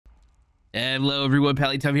Hello everyone,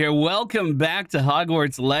 Pallytime here. Welcome back to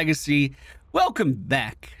Hogwarts Legacy. Welcome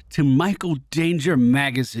back to Michael Danger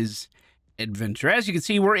Magus's adventure. As you can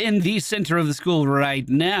see, we're in the center of the school right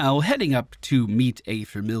now, heading up to meet a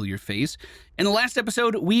familiar face. In the last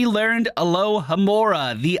episode, we learned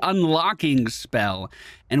Alohomora, the unlocking spell,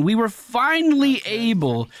 and we were finally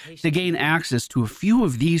able to gain access to a few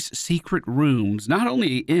of these secret rooms, not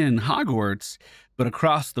only in Hogwarts, but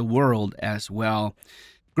across the world as well.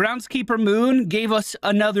 Groundskeeper Moon gave us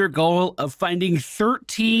another goal of finding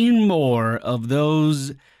 13 more of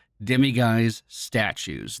those demiguise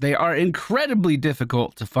statues. They are incredibly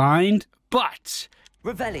difficult to find, but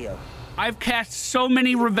Revelio. I've cast so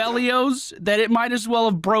many Revelios that it might as well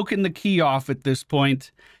have broken the key off at this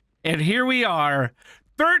point. And here we are,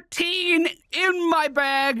 13 in my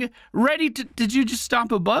bag, ready to... Did you just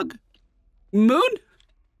stomp a bug? Moon?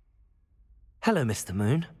 Hello, Mr.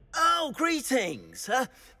 Moon. Oh, greetings.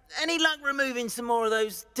 Any luck removing some more of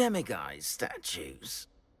those demiguise statues?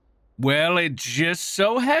 Well, it just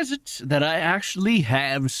so has it that I actually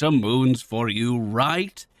have some moons for you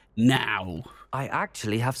right now. I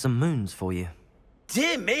actually have some moons for you.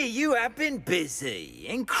 Dear me, you have been busy.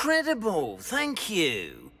 Incredible. Thank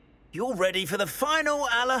you. You're ready for the final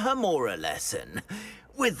Alohomora lesson.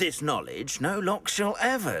 With this knowledge, no lock shall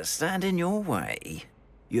ever stand in your way.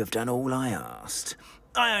 You have done all I asked.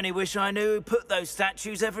 I only wish I knew who put those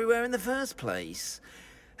statues everywhere in the first place.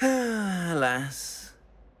 Alas.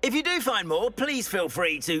 If you do find more, please feel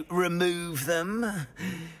free to remove them.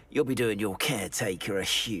 You'll be doing your caretaker a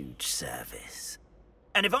huge service.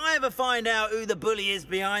 And if I ever find out who the bully is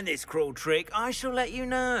behind this cruel trick, I shall let you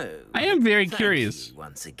know. I am very curious. Thank you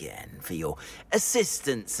once again for your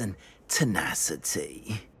assistance and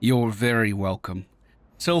tenacity. You're very welcome.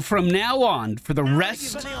 So from now on, for the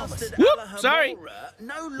rest... Sorry.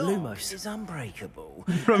 No lock is unbreakable.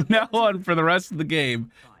 From now on, for the rest of the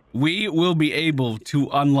game, we will be able to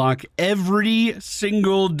unlock every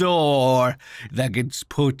single door that gets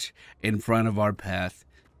put in front of our path.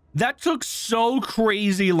 That took so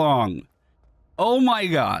crazy long. Oh my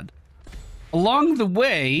god. Along the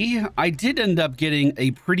way, I did end up getting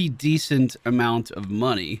a pretty decent amount of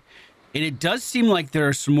money. And it does seem like there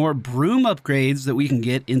are some more broom upgrades that we can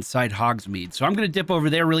get inside Hogsmeade. So I'm going to dip over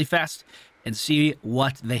there really fast and see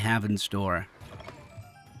what they have in store.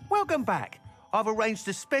 Welcome back. I've arranged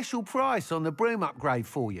a special price on the broom upgrade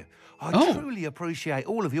for you. I truly appreciate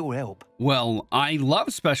all of your help. Well, I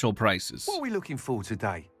love special prices. What are we looking for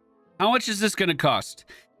today? How much is this going to cost?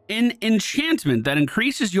 An enchantment that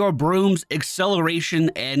increases your broom's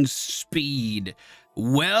acceleration and speed.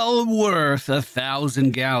 Well worth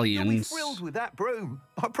 1,000 galleons. You'll be thrilled with that broom,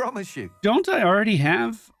 I promise you. Don't I already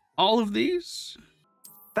have all of these?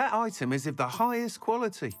 That item is of the highest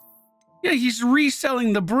quality. Yeah, he's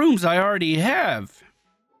reselling the brooms I already have.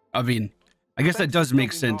 I mean, I guess that does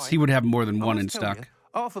make sense. He would have more than one in stock.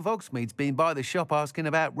 Half of Hogsmeade's been by the shop asking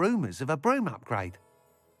about rumours of a broom upgrade.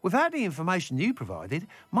 Without the information you provided,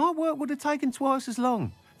 my work would have taken twice as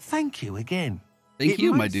long. Thank you again. Thank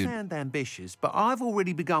you, my dude. It may sound ambitious, but I've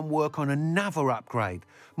already begun work on another upgrade,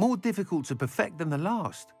 more difficult to perfect than the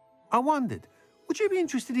last. I wondered, would you be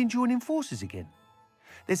interested in joining forces again?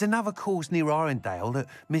 There's another course near Arendelle that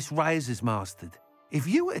Miss Reyes has mastered. If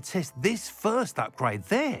you were to test this first upgrade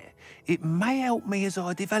there, it may help me as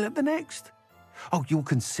I develop the next. Oh, you'll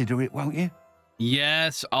consider it, won't you?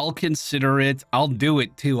 Yes, I'll consider it. I'll do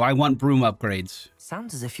it, too. I want broom upgrades.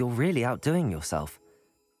 Sounds as if you're really outdoing yourself.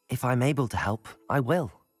 If I'm able to help, I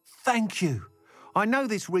will. Thank you. I know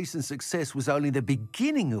this recent success was only the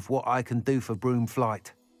beginning of what I can do for broom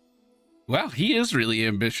flight. Well, he is really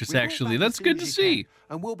ambitious, actually. That's good to see.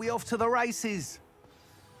 And we'll be off to the races.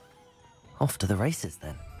 Off to the races,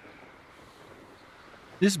 then.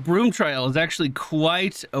 This broom trail is actually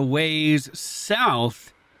quite a ways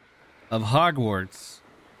south of Hogwarts.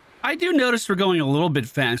 I do notice we're going a little bit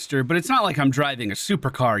faster, but it's not like I'm driving a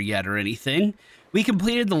supercar yet or anything. We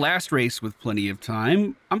completed the last race with plenty of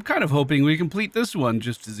time. I'm kind of hoping we complete this one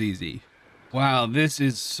just as easy. Wow, this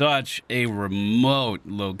is such a remote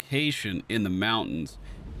location in the mountains.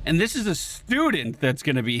 And this is a student that's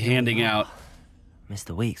going to be handing out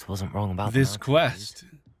Mr. Weeks wasn't wrong about this quest.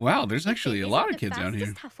 Wow, there's actually a lot of kids out here.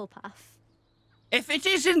 Hufflepuff. If it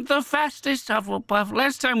isn't the fastest Hufflepuff,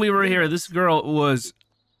 last time we were here, this girl was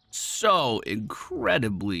so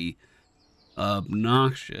incredibly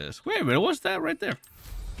obnoxious. Wait a minute, what's that right there?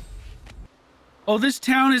 Oh, this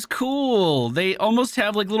town is cool. They almost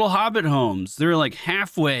have like little hobbit homes. They're like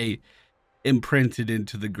halfway imprinted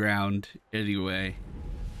into the ground anyway.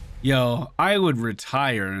 Yo, I would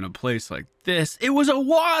retire in a place like this. It was a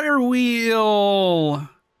water wheel.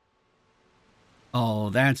 Oh,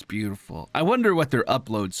 that's beautiful. I wonder what their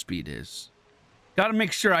upload speed is. Gotta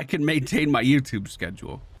make sure I can maintain my YouTube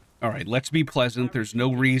schedule. All right, let's be pleasant. There's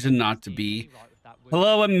no reason not to be.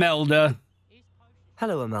 Hello, Imelda.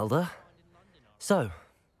 Hello, Imelda. So,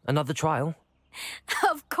 another trial?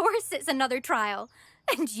 Of course it's another trial.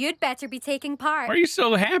 And you'd better be taking part. Why are you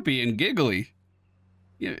so happy and giggly?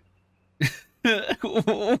 Yeah.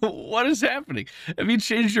 What is happening? Have you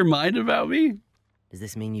changed your mind about me? Does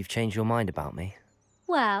this mean you've changed your mind about me?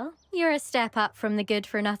 Well, you're a step up from the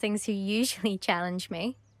good-for-nothings who usually challenge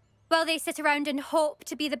me. While they sit around and hope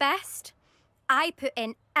to be the best, I put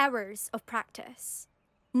in hours of practice.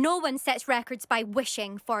 No one sets records by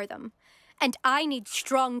wishing for them. And I need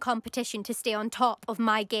strong competition to stay on top of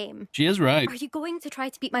my game. She is right. Are you going to try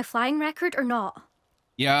to beat my flying record or not?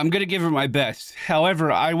 Yeah, I'm going to give her my best.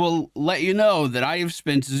 However, I will let you know that I have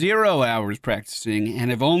spent 0 hours practicing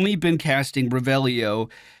and have only been casting Revelio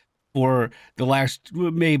for the last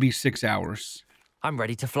maybe 6 hours. I'm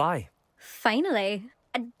ready to fly. Finally,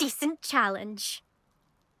 a decent challenge.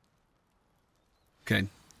 Okay,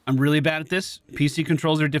 I'm really bad at this. PC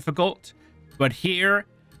controls are difficult, but here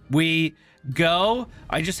we go.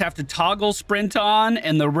 I just have to toggle sprint on,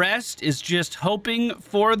 and the rest is just hoping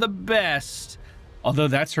for the best. Although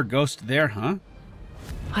that's her ghost there, huh?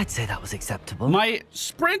 I'd say that was acceptable. My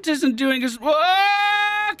sprint isn't doing as...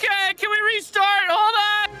 Okay, can we restart? Hold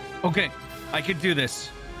on. Okay, I can do this.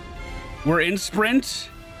 We're in sprint.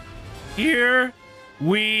 Here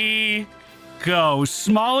we go.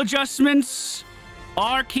 Small adjustments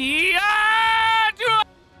are key.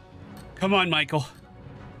 Come on, Michael.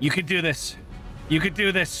 You could do this. You could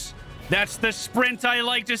do this. That's the sprint I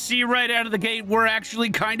like to see right out of the gate. We're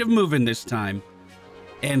actually kind of moving this time.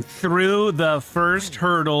 And through the first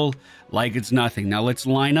hurdle like it's nothing. Now let's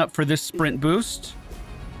line up for this sprint boost.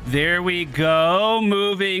 There we go.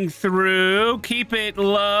 Moving through. Keep it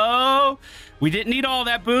low. We didn't need all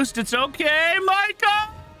that boost. It's okay,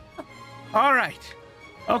 Michael. All right.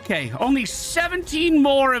 Okay, only 17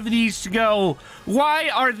 more of these to go. Why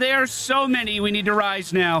are there so many? We need to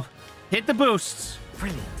rise now. Hit the boosts.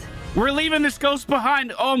 Brilliant. We're leaving this ghost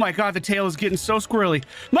behind. Oh my god, the tail is getting so squirrely.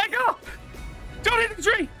 Michael! Don't hit the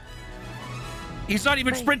tree! He's not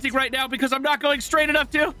even sprinting right now because I'm not going straight enough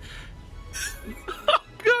to. Oh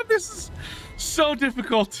god, this is so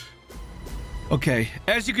difficult. Okay,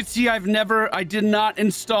 as you can see, I did not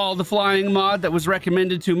install the flying mod that was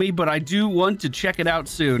recommended to me, but I do want to check it out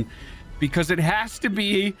soon because it has to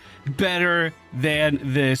be better than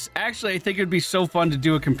this. Actually, I think it'd be so fun to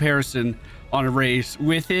do a comparison on a race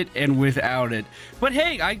with it and without it. But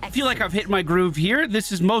hey, I feel like I've hit my groove here.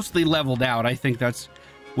 This is mostly leveled out. I think that's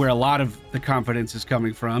where a lot of the confidence is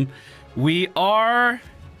coming from. We are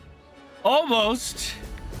almost...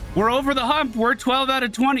 We're over the hump. We're 12 out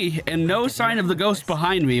of 20 and no sign of the ghost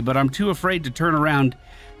behind me, but I'm too afraid to turn around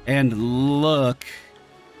and look.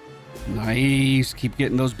 Nice. Keep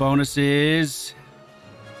getting those bonuses.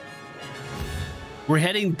 We're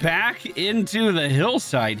heading back into the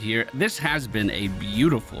hillside here. This has been a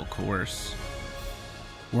beautiful course.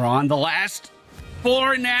 We're on the last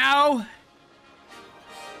floor now.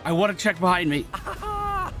 I want to check behind me.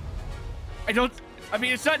 I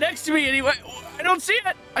mean, it's not next to me anyway. I don't see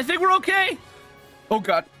it. I think we're okay. Oh,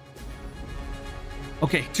 God.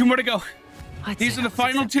 Okay, 2 more to go. These are the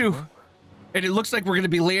final 2. And it looks like we're going to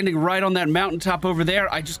be landing right on that mountaintop over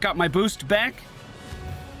there. I just got my boost back.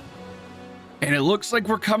 And it looks like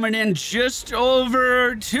we're coming in just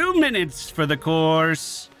over 2 minutes for the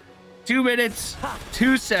course. 2 minutes,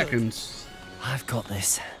 2 seconds. I've got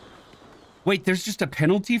this. Wait, there's just a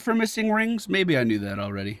penalty for missing rings? Maybe I knew that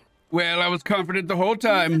already. Well, I was confident the whole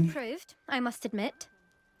time. Improved, I must admit.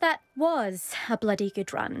 That was a bloody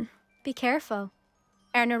good run. Be careful.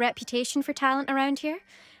 Earn a reputation for talent around here,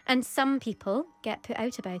 and some people get put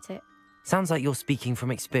out about it. Sounds like you're speaking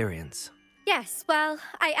from experience. Yes, well,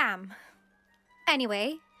 I am.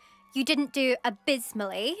 Anyway, you didn't do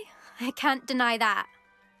abysmally. I can't deny that.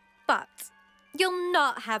 But you'll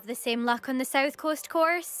not have the same luck on the South Coast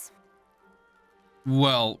course.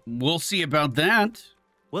 Well, we'll see about that.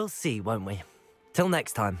 We'll see, won't we? Till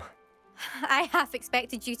next time. I half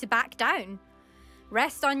expected you to back down.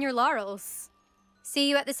 Rest on your laurels. See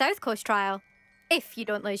you at the South Coast trial, if you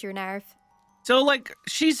don't lose your nerve. So, like,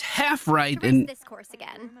 she's half right To race and this course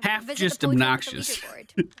again, half visit just the podium with the obnoxious.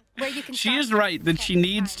 leaderboard, where you can She start is right that she check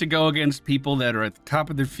needs time. to go against people that are at the top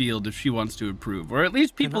of their field if she wants to improve, or at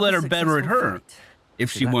least people that are better at her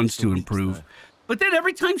if she wants to improve. But then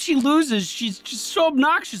every time she loses, she's just so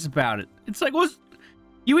obnoxious about it. It's like, well,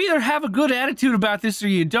 you either have a good attitude about this or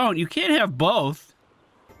you don't. You can't have both.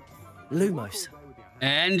 Lumos,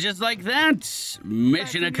 And just like that,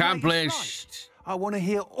 mission accomplished. I want to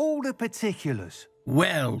hear all the particulars.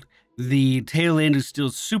 Well, the tail end is still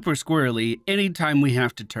super squirrely anytime we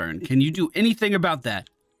have to turn. Can you do anything about that?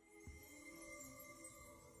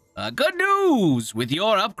 Good news! With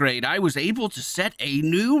your upgrade, I was able to set a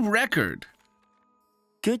new record.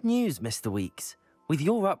 Good news, Mr. Weeks. With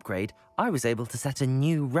your upgrade, I was able to set a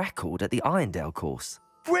new record at the Irondale course.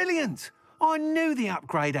 Brilliant! I knew the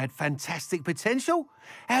upgrade had fantastic potential.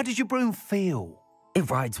 How did your broom feel? It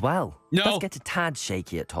rides well. No. Does get a tad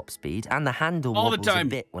shaky at top speed, and the handle All the wobbles a time.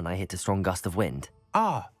 bit when I hit a strong gust of wind.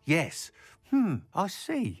 Ah, yes. I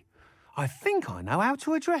see. I think I know how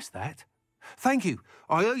to address that. Thank you.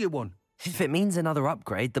 I owe you one. If it means another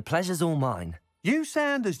upgrade, the pleasure's all mine. You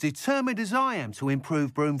sound as determined as I am to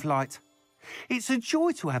improve broom flight. It's a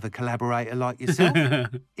joy to have a collaborator like yourself.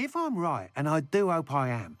 If I'm right, and I do hope I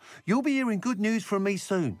am, you'll be hearing good news from me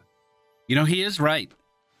soon. You know, he is right.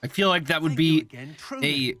 I feel like that would Thank you be again,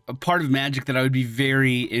 truly. a part of Magic that I would be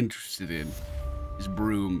very interested in, is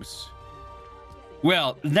brooms.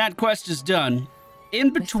 Well, that quest is done. In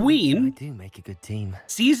I between, do make a good team.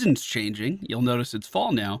 seasons changing, you'll notice it's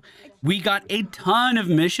fall now, we got a ton of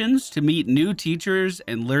missions to meet new teachers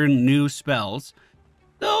and learn new spells.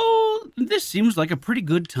 Though, this seems like a pretty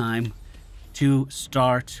good time to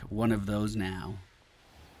start one of those now.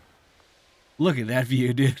 Look at that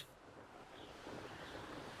view, dude.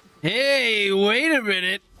 Hey, wait a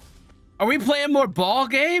minute. Are we playing more ball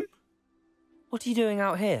game? What are you doing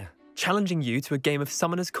out here? Challenging you to a game of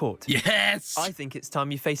Summoner's Court. Yes! I think it's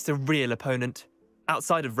time you faced a real opponent,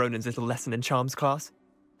 outside of Ronan's little lesson in charms class.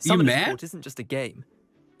 You Summoner's mad? Court isn't just a game.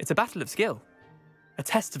 It's a battle of skill. A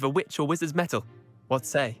test of a witch or wizard's mettle. What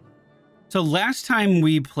say? So last time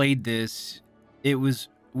we played this, it was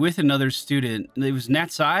with another student. It was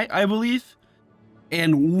Natsai, I believe.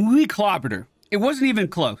 And we clobbered her. It wasn't even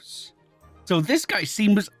close. So this guy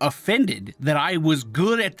seems offended that I was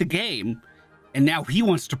good at the game. And now he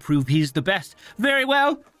wants to prove he's the best. Very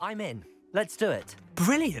well. I'm in. Let's do it.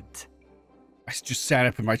 Brilliant! I just sat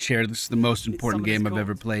up in my chair. This is the most important Summoner's game I've Court.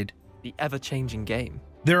 ever played. The ever-changing game.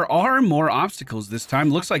 There are more obstacles this time.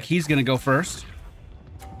 Looks like he's going to go first.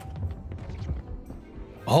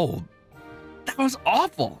 Oh, that was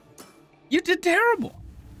awful. You did terrible.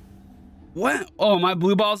 What? Oh, my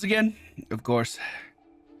blue balls again? Of course.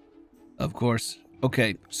 Of course.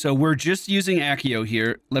 Okay, so we're just using Accio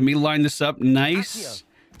here. Let me line this up nice.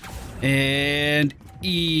 And...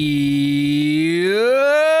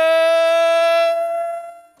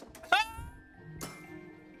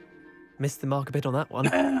 Missed the mark a bit on that one.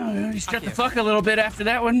 You shut the fuck a little bit after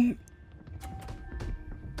that one.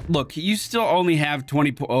 Look, you still only have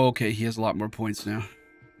 20 points. Oh, okay, he has a lot more points now.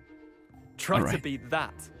 Try All to right. beat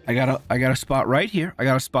that. I got a spot right here. I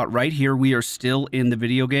got a spot right here. We are still in the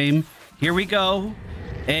video game. Here we go.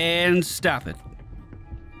 And stop it.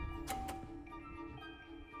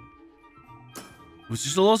 It was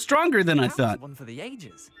just a little stronger than I That was thought. one for the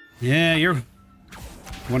ages. Yeah, you're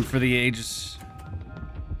one for the ages.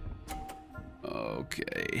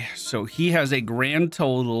 Okay, so he has a grand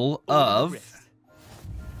total of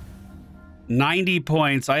 90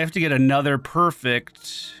 points. I have to get another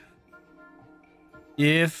perfect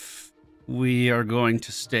if we are going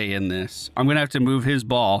to stay in this. I'm going to have to move his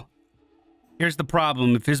ball. Here's the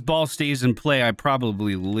problem. If his ball stays in play, I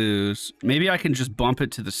probably lose. Maybe I can just bump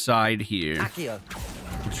it to the side here. Accio.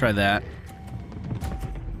 Let's try that.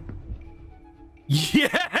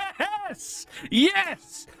 Yes!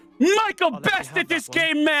 Yes! Michael, I'll let you best have at this that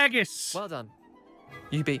one. game, Magus! Well done.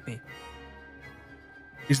 You beat me.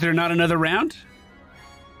 Is there not another round?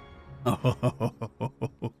 I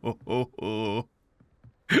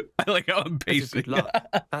like how I'm Bit of pacing. good luck.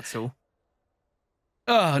 That's all.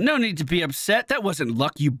 Oh, no need to be upset. That wasn't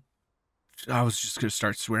luck. I was just going to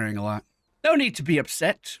start swearing a lot. No need to be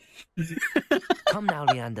upset. Come now,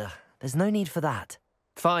 Leander. There's no need for that.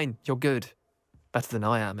 Fine, you're good. Better than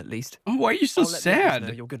I am, at least. Oh, why are you so I'll let the others know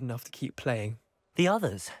sad? you're good enough to keep playing. The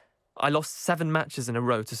others. I lost 7 matches in a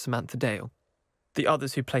row to Samantha Dale. The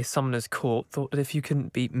others who play Summoner's Court thought that if you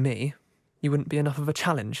couldn't beat me, you wouldn't be enough of a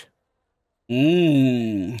challenge.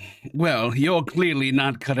 Well, you're clearly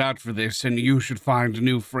not cut out for this, and you should find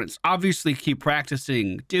new friends. Obviously, keep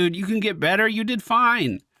practicing. Dude, you can get better. You did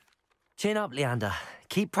fine. Chin up, Leander.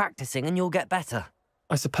 Keep practicing and you'll get better.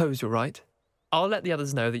 I suppose you're right. I'll let the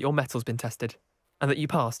others know that your metal's been tested, and that you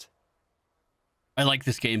passed. I like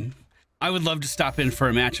this game. I would love to stop in for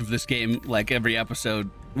a match of this game, like every episode,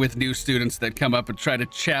 with new students that come up and try to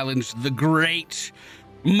challenge the great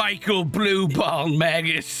Michael Blue Ball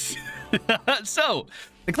Magus. So,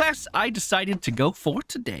 the class I decided to go for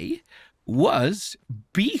today was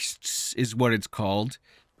Beasts is what it's called.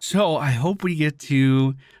 So I hope we get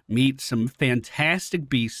to meet some fantastic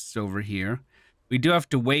beasts over here. We do have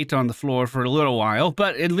to wait on the floor for a little while,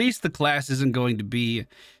 but at least the class isn't going to be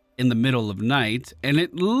in the middle of night. And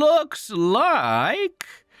it looks like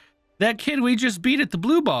that kid we just beat at the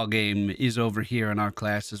blue ball game is over here in our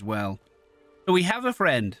class as well. So we have a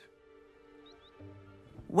friend.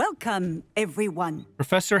 Welcome, everyone.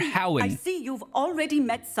 Professor I Howen. see you've already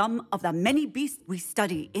met some of the many beasts we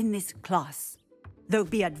study in this class. Though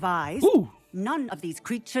be advised, none of these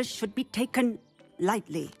creatures should be taken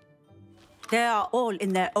lightly. They are all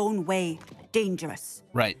in their own way dangerous.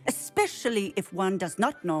 Right. Especially if one does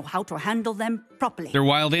not know how to handle them properly. They're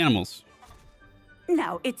wild animals.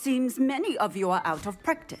 Now, it seems many of you are out of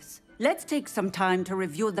practice. Let's take some time to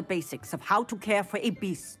review the basics of how to care for a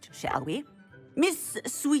beast, shall we? Miss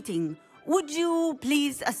Sweeting, would you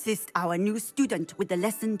please assist our new student with the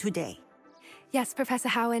lesson today? Yes, Professor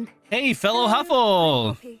Howen. Hey, fellow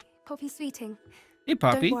Huffle. Poppy Sweeting. Hey,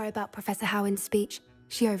 Poppy. Don't worry about Professor Howen's speech.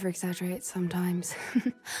 She over-exaggerates sometimes.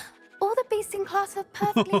 All the beasts in class are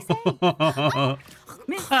perfectly safe.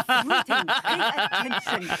 Miss Sweeting, pay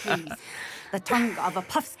attention, please. The tongue of a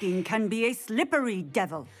puffskein can be a slippery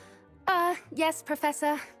devil. Yes,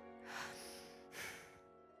 Professor.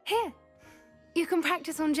 Here, you can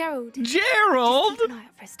practice on Gerald. Gerald? Just keep an eye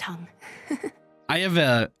out for his tongue. I have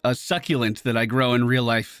a succulent that I grow in real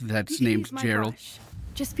life that's You can named use my Gerald. brush.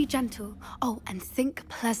 Just be gentle. Oh, and think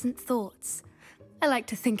pleasant thoughts. I like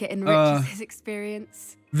to think it enriches his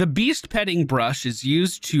experience. The beast petting brush is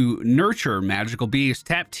used to nurture magical beasts.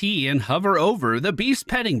 Tap T and hover over the beast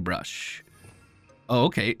petting brush. Oh,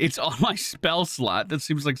 okay. It's on my spell slot. That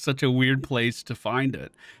seems like such a weird place to find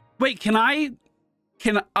it. Wait, can I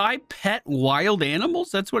pet wild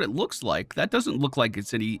animals? That's what it looks like. That doesn't look like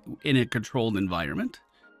it's in a controlled environment.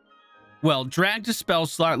 Well, drag to spell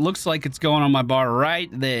slot. Looks like it's going on my bar right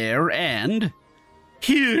there. And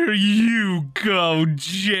here you go,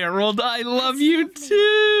 Gerald. I love you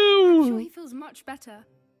too. I'm sure he feels much better.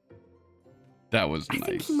 That was nice. I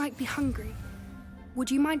think he might be hungry. Would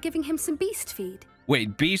you mind giving him some beast feed?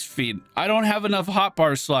 Wait, beast feed. I don't have enough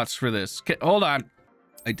hotbar slots for this. Hold on.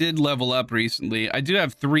 I did level up recently. I do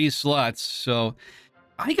have 3 slots, so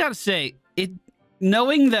I gotta say,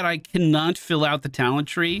 knowing that I cannot fill out the talent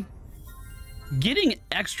tree, getting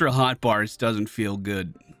extra hotbars doesn't feel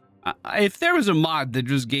good. If there was a mod that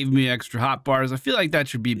just gave me extra hotbars, I feel like that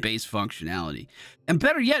should be base functionality. And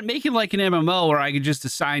better yet, make it like an MMO where I could just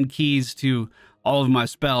assign keys to all of my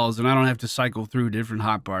spells and I don't have to cycle through different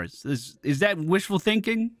hotbars. Is that wishful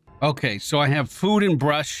thinking? Okay, so I have food and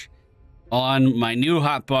brush on my new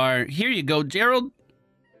hotbar. Here you go, Gerald.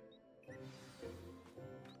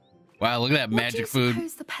 Wow, look at that magic food. What do you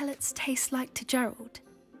suppose the pellets taste like to Gerald?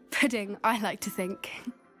 Pudding, I like to think.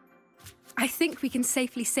 I think we can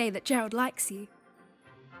safely say that Gerald likes you.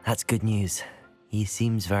 That's good news. He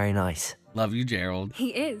seems very nice. Love you, Gerald.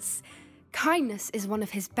 He is. Kindness is one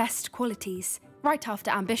of his best qualities, right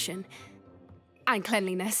after ambition and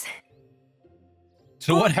cleanliness.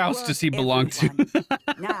 So what house does he belong to?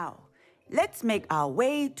 Now, let's make our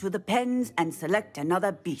way to the pens and select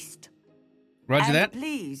another beast. Roger that.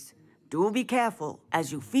 Please, do be careful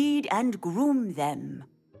as you feed and groom them.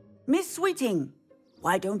 Miss Sweeting,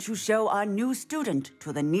 why don't you show our new student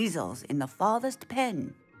to the kneazles in the farthest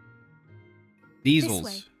pen? This way.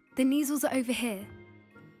 Kneazles. The kneazles are over here.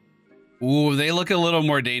 Ooh, they look a little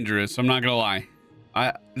more dangerous. I'm not gonna lie.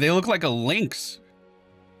 They look like a lynx.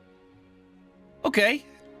 Okay,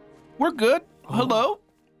 we're good. Hello.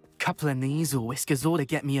 Couple of kneazle whiskers ought to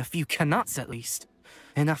get me a few canuts at least.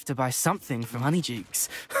 Enough to buy something from Honeydukes.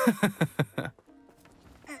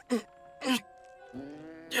 Wait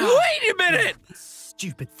a minute!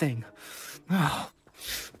 Stupid thing.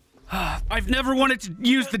 I've never wanted to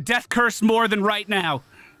use the death curse more than right now.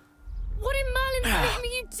 What in Merlin's name are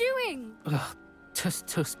you doing?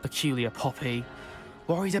 Tuss, peculiar Poppy.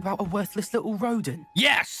 Worried about a worthless little rodent?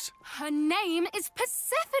 Yes! Her name is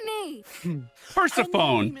Persephone.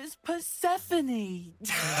 Persephone. Her name is Persephone.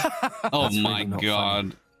 Oh my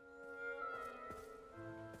god.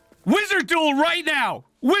 Wizard duel right now!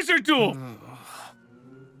 Wizard duel!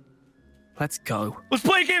 Let's go. Let's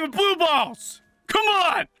play a game of blue balls! Come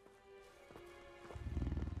on!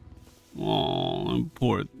 Oh,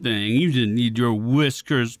 poor thing. You didn't need your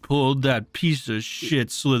whiskers pulled, that piece of shit,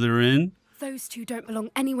 Slytherin. Those two don't belong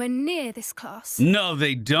anywhere near this class. No,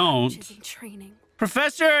 they don't. Coaches in training.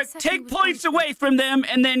 Professor, take points away from them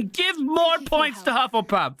and then give more points to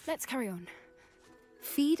Hufflepuff. Let's carry on.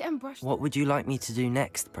 Feed and brush. What would you like me to do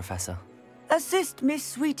next, Professor? Assist Miss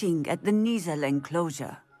Sweeting at the kneazle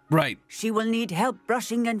enclosure. Right. She will need help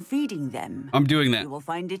brushing and feeding them. I'm doing that. You will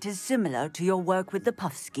find it is similar to your work with the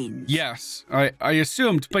puffskins. Yes, I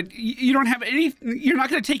assumed, but you don't have any. You're not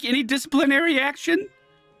going to take any disciplinary action.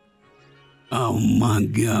 Oh my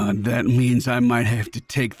God, that means I might have to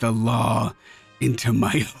take the law into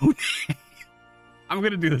my own hands. I'm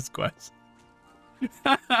going to do this quest.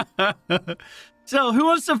 So, who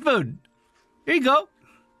wants some food? Here you go.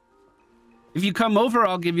 If you come over,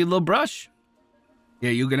 I'll give you a little brush. Yeah,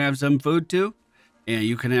 you can have some food too. Yeah,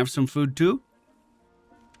 you can have some food too.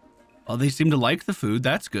 Oh, they seem to like the food.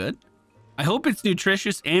 That's good. I hope it's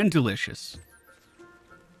nutritious and delicious.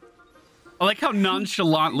 I like how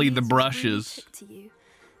nonchalantly the brush is.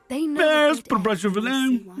 They know Let's put a brush over there.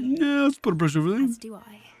 Yeah, let's put a brush over there. As do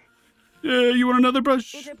I. Yeah, you want another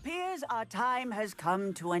brush? It appears our time has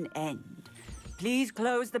come to an end. Please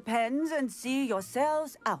close the pens and see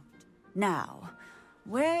yourselves out. Now,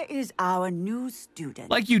 where is our new student?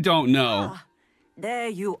 Like you don't know. Ah, there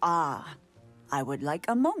you are. I would like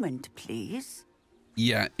a moment, please.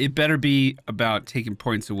 Yeah, it better be about taking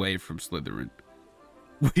points away from Slytherin.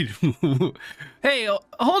 Wait. Hey,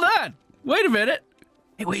 hold on. Wait a minute.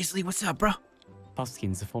 Hey, Weasley, what's up, bro?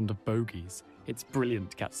 Puffskins are fond of bogeys. It's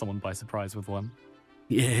brilliant to catch someone by surprise with one.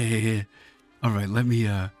 Yeah. All right, let me,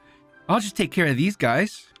 I'll just take care of these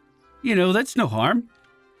guys. You know, that's no harm.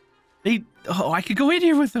 I could go in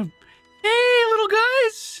here with them. Hey, little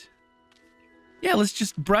guys. Yeah, let's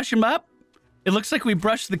just brush them up. It looks like we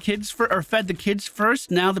brushed the kids or fed the kids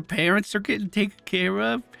first. Now the parents are getting taken care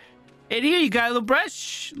of. And here you got a little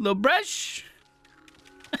brush. Little brush.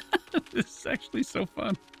 This is actually so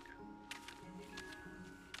fun.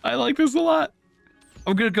 I like this a lot.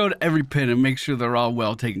 I'm going to go to every pen and make sure they're all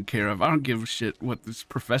well taken care of. I don't give a shit what this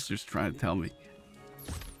professor's trying to tell me.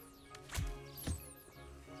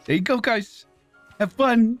 There you go, guys. Have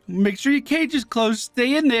fun. Make sure your cage is closed.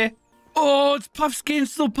 Stay in there. Oh, it's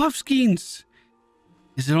Puffskins, little Puffskins.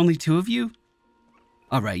 Is it only two of you?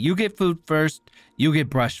 All right, you get food first. You get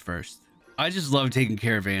brushed first. I just love taking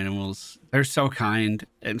care of animals. They're so kind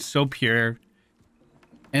and so pure.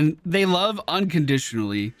 And they love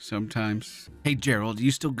unconditionally sometimes. Hey, Gerald,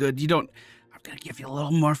 you still good? I'm going to give you a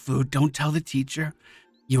little more food. Don't tell the teacher.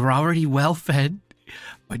 You were already well fed.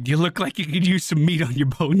 But you look like you could use some meat on your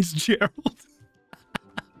bones, Gerald.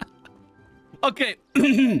 Okay.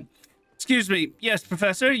 Excuse me. Yes,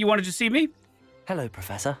 Professor, you wanted to see me? Hello,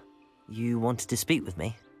 Professor. You wanted to speak with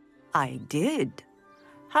me? I did.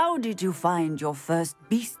 How did you find your first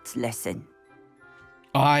beasts lesson?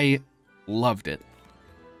 I loved it.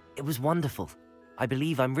 It was wonderful. I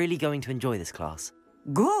believe I'm really going to enjoy this class.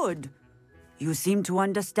 Good. You seem to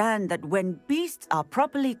understand that when beasts are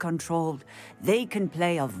properly controlled, they can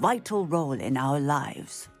play a vital role in our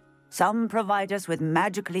lives. Some provide us with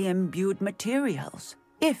magically imbued materials,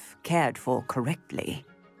 if cared for correctly,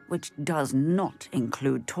 which does not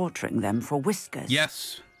include torturing them for whiskers.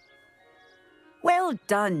 Yes. Well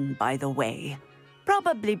done, by the way.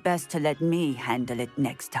 Probably best to let me handle it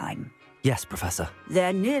next time. Yes, Professor.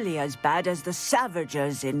 They're nearly as bad as the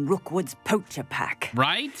Savagers in Rookwood's poacher pack.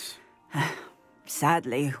 Right?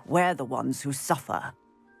 Sadly, we're the ones who suffer.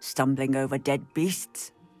 Stumbling over dead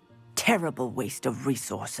beasts. Terrible waste of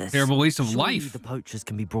resources. Terrible waste of Surely life. the poachers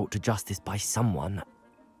can be brought to justice by someone.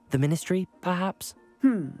 The Ministry, perhaps?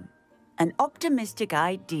 An optimistic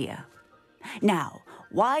idea. Now,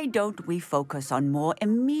 why don't we focus on more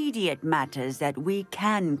immediate matters that we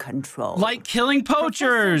can control? Like killing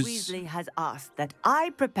poachers. Professor Weasley has asked that I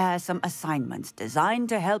prepare some assignments designed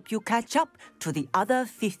to help you catch up to the other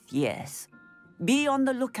fifth years. Be on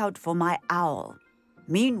the lookout for my owl.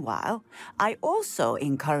 Meanwhile, I also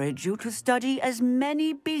encourage you to study as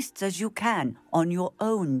many beasts as you can on your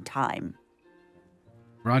own time.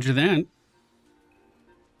 Roger that.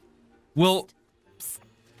 Well,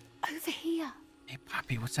 Over here. hey,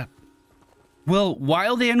 Poppy, what's up? Will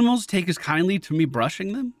wild animals take as kindly to me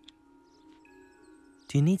brushing them?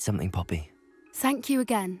 Do you need something, Poppy? Thank you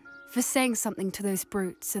again for saying something to those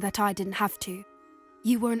brutes so that I didn't have to.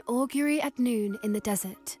 You were an augury at noon in the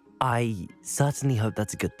desert. I certainly hope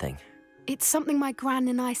that's a good thing. It's something my gran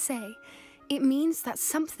and I say. It means that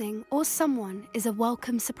something or someone is a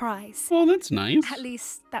welcome surprise. Well, that's nice. At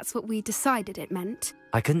least that's what we decided it meant.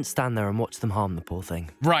 I couldn't stand there and watch them harm the poor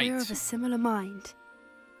thing. Right. We're of a similar mind.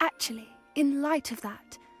 Actually, in light of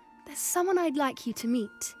that, there's someone I'd like you to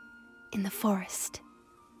meet in the forest.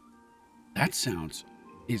 That sounds...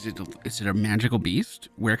 Is it a magical beast?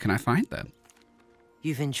 Where can I find them?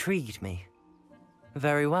 You've intrigued me.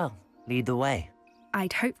 Very well. Lead the way.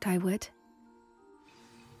 I'd hoped I would.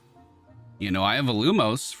 You know, I have a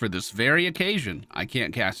Lumos for this very occasion. I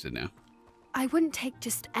can't cast it now. I wouldn't take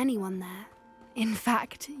just anyone there. In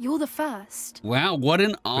fact, you're the first. Wow, what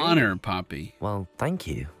an honor, Poppy. Well, thank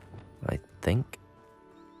you, I think.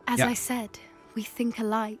 As I said, we think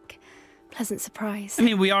alike. Pleasant surprise. I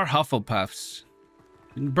mean, we are Hufflepuffs.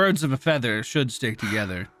 Birds of a feather should stick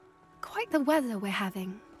together. Quite the weather we're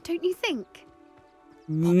having, don't you think?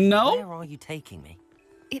 No? Where are you taking me?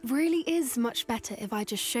 It really is much better if I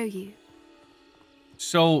just show you.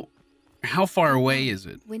 So, how far away is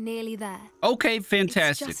it? We're nearly there. Okay,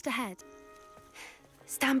 fantastic. It's just ahead.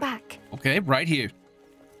 Stand back. Okay, right here.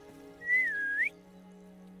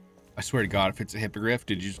 I swear to God, if it's a hippogriff,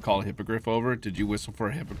 did you just call a hippogriff over? Did you whistle for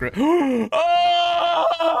a hippogriff?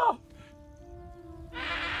 Oh!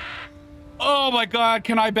 Oh my God,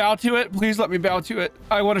 can I bow to it? Please let me bow to it.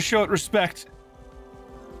 I want to show it respect.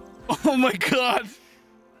 Oh my God.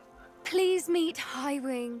 Please meet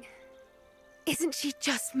Highwing. Isn't she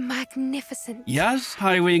just magnificent? Yes,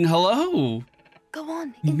 Highwing, hello. Go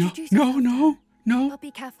on, introduce yourself. No. But be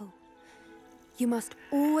careful. You must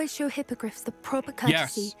always show hippogriffs the proper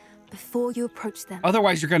courtesy before you approach them.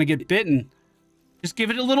 Otherwise, you're going to get bitten. Just give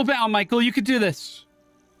it a little bow, Michael. You could do this.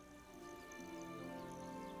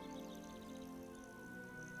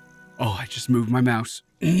 Oh, I just moved my mouse.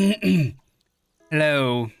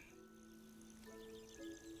 Hello.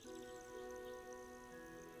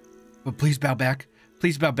 But please bow back.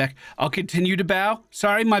 Please bow back. I'll continue to bow.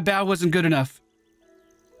 Sorry, my bow wasn't good enough.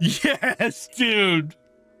 Yes, dude.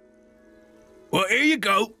 Well, here you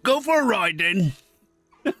go. Go for a ride, then.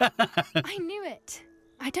 I knew it.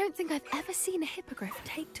 I don't think I've ever seen a hippogriff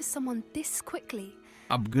take to someone this quickly.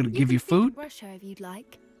 I'm going to give you food. Brush her if you'd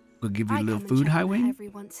like. We'll give you a I little come and food, check on her Highwing. every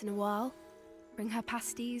once in a while. Bring her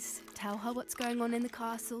pasties, tell her what's going on in the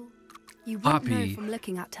castle. You won't know Poppy, from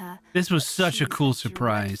looking at her. this was such a She's cool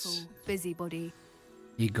surprise. dreadful busybody.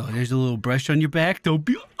 Here you go. There's a little brush on your back. Don't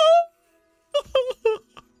be...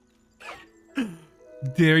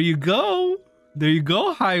 There you go. There you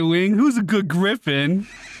go, Highwing. Who's a good griffin?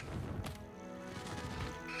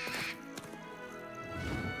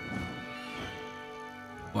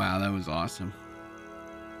 Wow, that was awesome.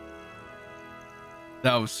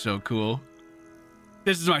 That was so cool.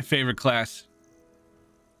 This is my favorite class.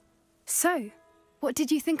 So, what did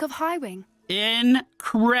you think of Highwing?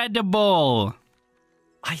 Incredible.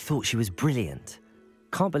 I thought she was brilliant.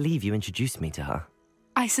 Can't believe you introduced me to her.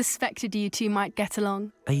 I suspected you two might get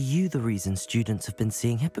along. Are you the reason students have been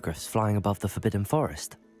seeing hippogriffs flying above the Forbidden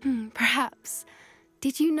Forest? Perhaps.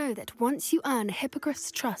 Did you know that once you earn a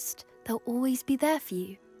hippogriff's trust, they'll always be there for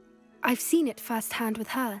you? I've seen it firsthand with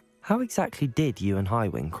her. How exactly did you and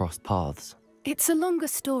Highwing cross paths? It's a longer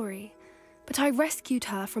story, but I rescued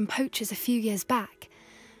her from poachers a few years back.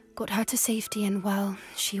 Got her to safety and, well,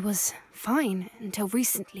 she was fine until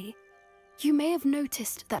recently. You may have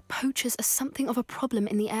noticed that poachers are something of a problem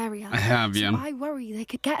in the area. I have, yeah. So I worry they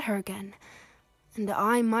could get her again. And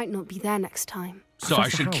I might not be there next time. So I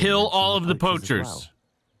should kill all of the poachers. Well.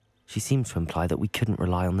 She seems to imply that we couldn't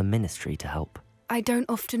rely on the ministry to help. I don't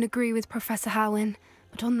often agree with Professor Howin,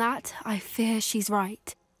 but on that, I fear she's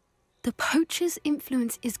right. The poachers'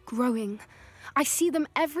 influence is growing. I see them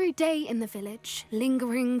every day in the village,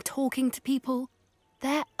 lingering, talking to people.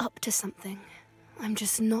 They're up to something. I'm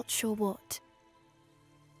just not sure what.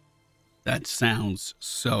 That sounds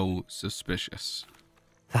so suspicious.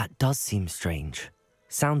 That does seem strange.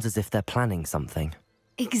 Sounds as if they're planning something.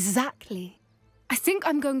 Exactly. I think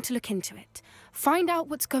I'm going to look into it. Find out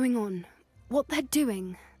what's going on, what they're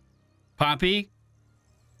doing. Poppy,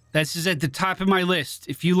 this is at the top of my list.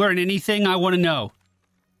 If you learn anything, I want to know.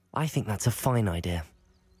 I think that's a fine idea.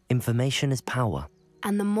 Information is power.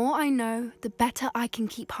 And the more I know, the better I can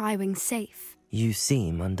keep Highwing safe. You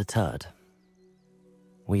seem undeterred.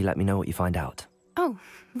 Will you let me know what you find out? Oh,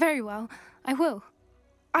 very well. I will.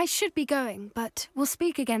 I should be going, but we'll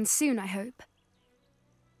speak again soon, I hope.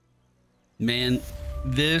 Man,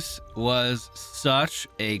 this was such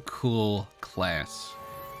a cool class.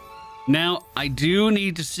 Now, I do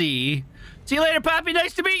need to see... See you later, Poppy.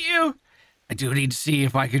 Nice to meet you. I do need to see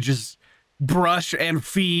if I could just brush and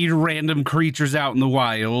feed random creatures out in the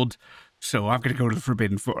wild. So I'm going to go to the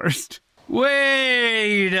Forbidden Forest.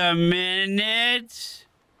 Wait a minute.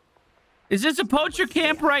 Is this a poacher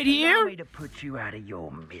camp right here? Allow me to put you out of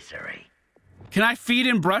your misery. Can I feed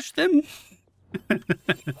and brush them?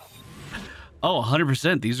 Oh,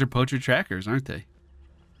 100%. These are poacher trackers, aren't they?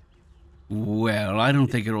 Well, I don't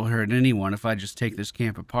think it'll hurt anyone if I just take this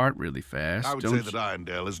camp apart really fast. I would say that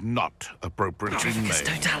Irondale is not appropriately named.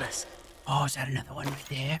 Totalis. Oh, is that another one right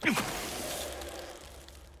there?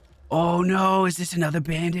 Oh no, is this another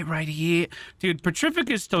bandit right here? Dude,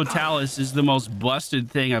 Petrificus totalis is the most busted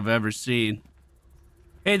thing I've ever seen.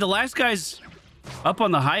 Hey, the last guy's up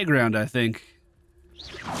on the high ground, I think.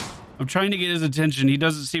 I'm trying to get his attention. He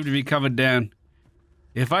doesn't seem to be coming down.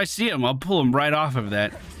 If I see him, I'll pull him right off of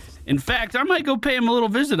that. In fact, I might go pay him a little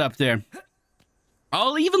visit up there.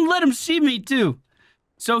 I'll even let him see me too.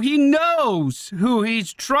 So he knows who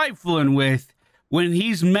he's trifling with when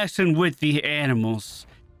he's messing with the animals.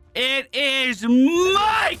 It is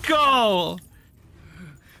Michael!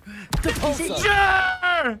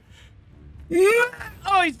 Sure!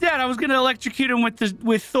 Oh, he's dead. I was gonna electrocute him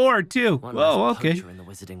with Thor too. Whoa, okay. In the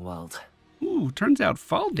wizarding world. Ooh, turns out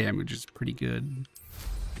fall damage is pretty good.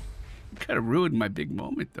 Kind of ruined my big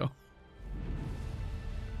moment though.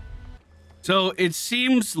 So it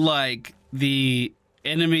seems like the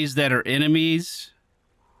enemies that are enemies,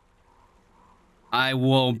 I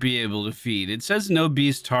won't be able to feed. It says no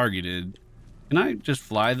beast targeted. Can I just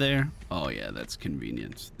fly there? Oh yeah, that's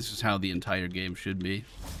convenient. This is how the entire game should be.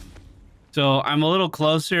 So I'm a little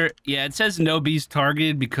closer. Yeah, it says no beast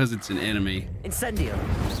targeted because it's an enemy. Incendio.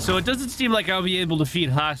 So it doesn't seem like I'll be able to feed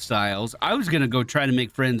hostiles. I was gonna go try to make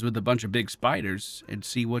friends with a bunch of big spiders and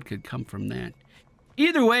see what could come from that.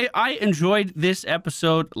 Either way, I enjoyed this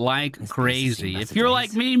episode like crazy. If you're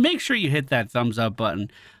like me, make sure you hit that thumbs up button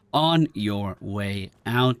on your way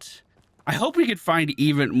out. I hope we could find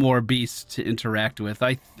even more beasts to interact with.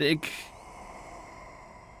 I think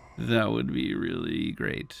that would be really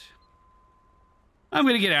great. I'm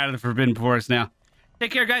going to get out of the Forbidden Forest now.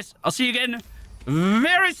 Take care, guys. I'll see you again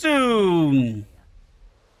very soon.